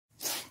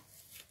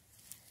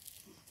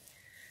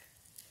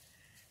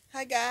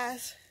Hi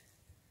guys.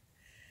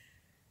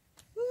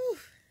 Woo.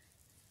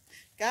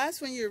 Guys,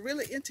 when you're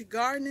really into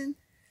gardening,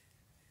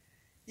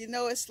 you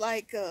know it's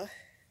like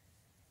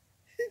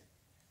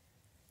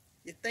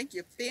you think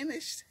you're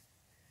finished,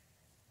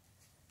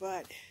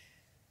 but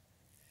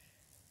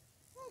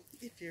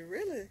if you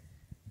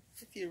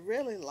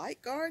really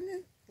like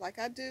gardening like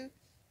I do,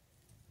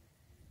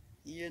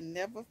 you're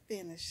never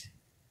finished.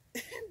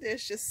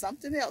 There's just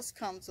something else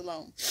comes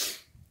along.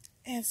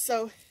 And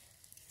so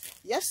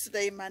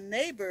yesterday my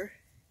neighbor,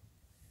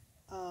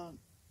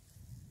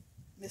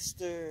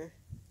 Mr.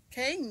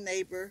 Cane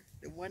neighbor,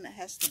 the one that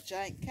has the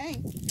giant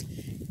cane,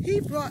 he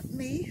brought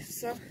me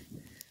some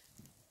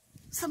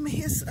of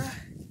his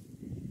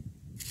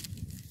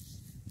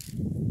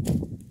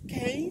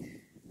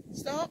cane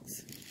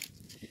stalks.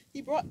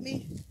 He brought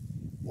me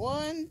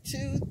 1,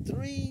 2,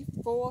 3,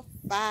 4,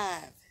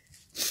 5.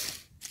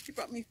 He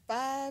brought me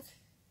 5,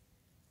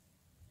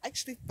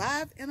 actually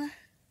 5 and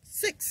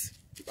 6.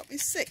 He brought me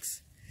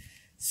 6.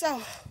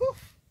 So, whew,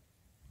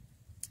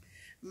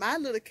 my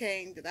little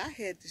cane that I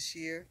had this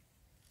year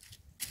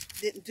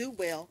didn't do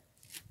well.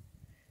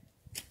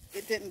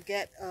 It didn't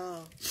get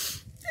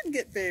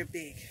very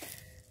big.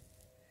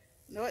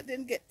 No, it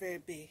didn't get very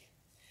big.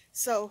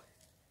 So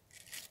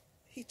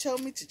he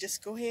told me to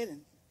just go ahead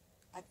and,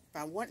 if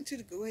I wanted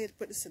to go ahead and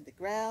put this in the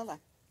ground,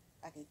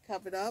 I can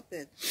cover it up,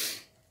 and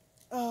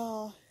he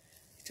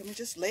told me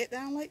just lay it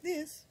down like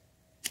this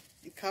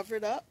and cover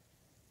it up,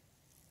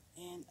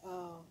 and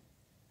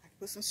I can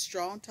put some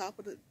straw on top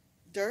of the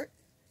dirt,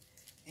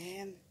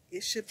 and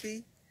it should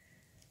be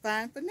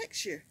fine for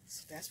next year.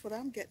 So that's what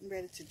I'm getting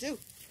ready to do.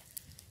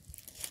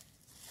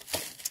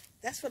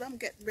 That's what I'm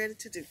getting ready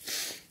to do.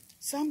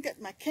 So I'm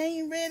getting my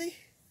cane ready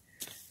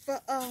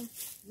for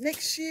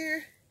next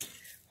year.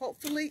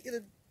 Hopefully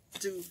it'll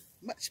do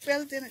much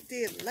better than it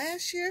did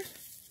last year.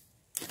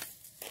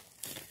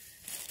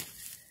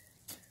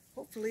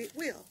 Hopefully it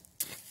will.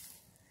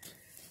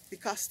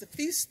 Because the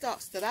few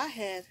stalks that I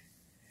had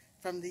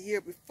from the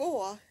year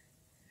before,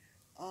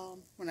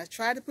 when I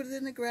tried to put it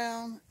in the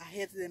ground, I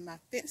had it in my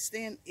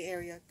fenced-in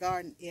area,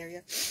 garden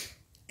area,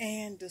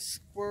 and the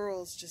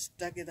squirrels just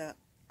dug it up.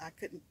 I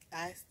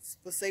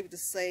was able to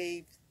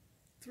save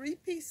 3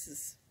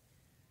 pieces.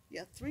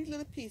 Yeah, 3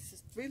 little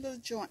pieces, 3 little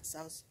joints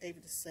I was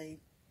able to save.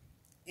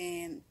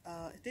 And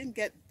it didn't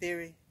get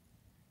very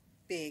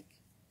big.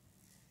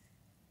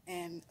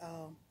 And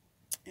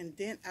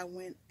then I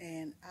went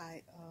and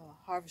I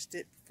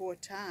harvested 4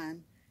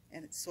 times,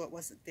 and so it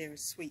wasn't very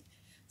sweet.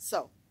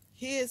 So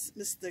here's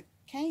Mr.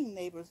 Cane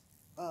neighbor.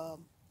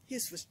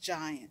 His was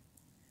giant.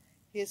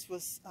 His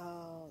was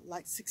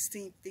like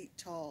 16 feet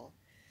tall.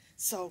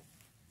 So,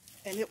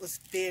 and it was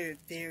very,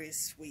 very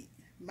sweet.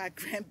 My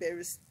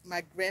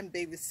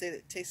grandbaby said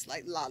it tastes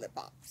like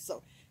lollipop.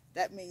 So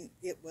that means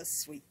it was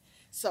sweet.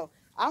 So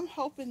I'm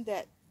hoping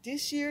that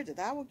this year that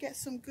I will get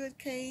some good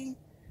cane.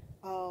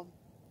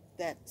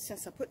 That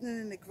since I'm putting it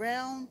in the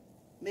ground,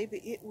 maybe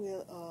it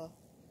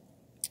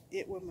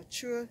will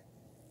mature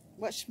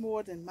much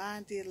more than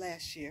mine did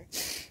last year,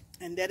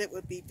 and that it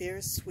would be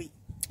very sweet.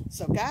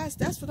 So guys,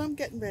 that's what I'm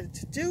getting ready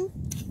to do.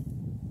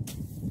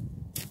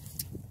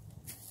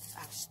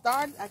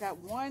 I got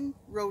 1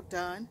 row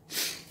done,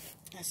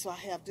 and so I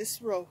have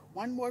this row,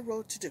 1 more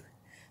row to do.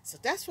 So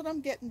that's what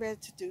I'm getting ready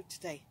to do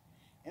today.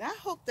 And I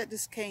hope that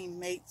this cane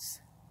makes.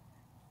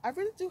 I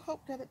really do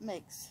hope that it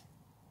makes.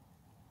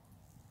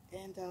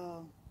 And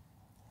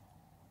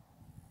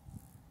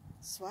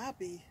so I'll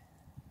be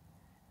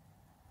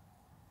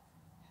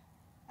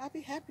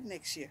happy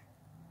next year.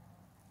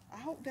 I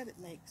hope that it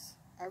makes.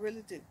 I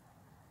really do.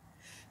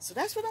 So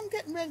that's what I'm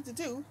getting ready to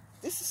do.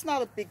 This is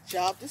not a big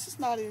job. This is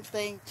not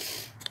anything.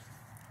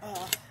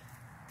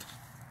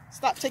 It's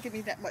not taking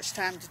me that much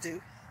time to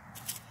do.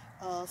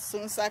 As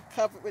soon as I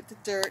cover it with the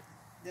dirt,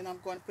 then I'm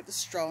going to put the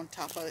straw on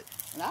top of it,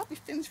 and I'll be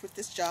finished with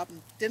this job.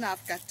 And then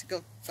I've got to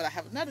go, but I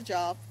have another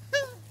job.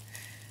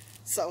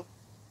 So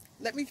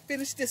let me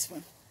finish this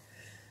one.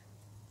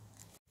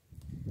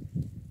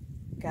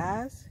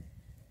 Guys,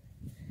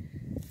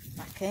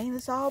 my cane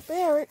is all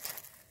buried.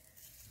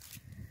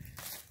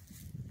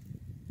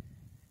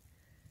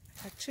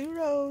 I got 2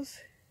 rows.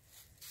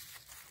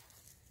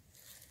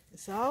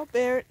 It's all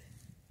buried.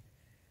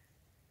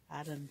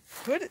 I done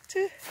put it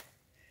to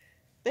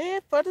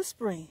bed for the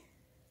spring.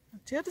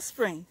 Until the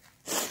spring.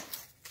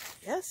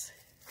 Yes,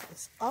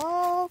 it's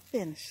all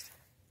finished.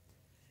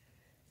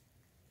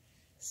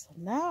 So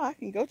now I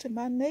can go to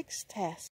my next task.